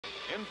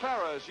In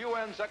Paris,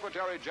 UN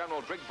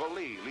Secretary-General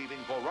Plea, leaving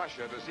for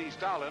Russia to see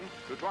Stalin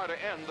to try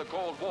to end the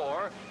Cold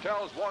War,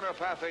 tells Warner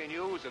Pathé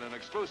News in an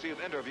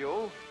exclusive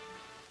interview,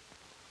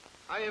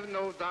 I have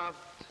no doubt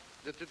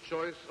that the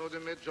choice of the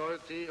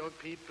majority of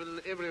people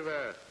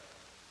everywhere,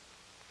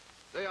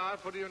 they are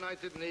for the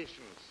United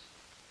Nations.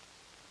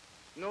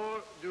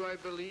 Nor do I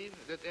believe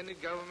that any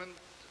government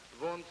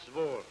wants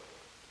war.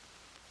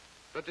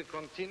 But the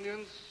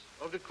continuance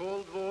of the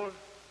Cold War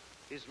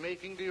is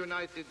making the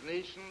United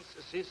Nations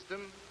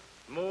system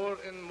more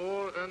and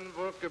more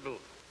unworkable,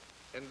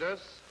 and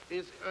thus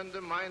is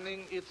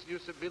undermining its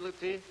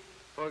usability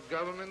for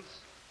governments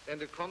and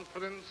the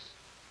confidence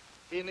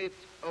in it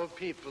of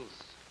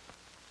peoples.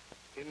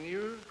 A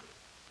new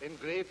and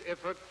great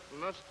effort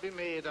must be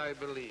made, I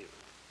believe,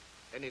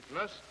 and it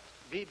must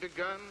be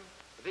begun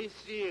this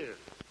year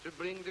to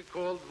bring the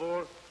Cold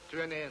War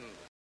to an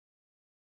end.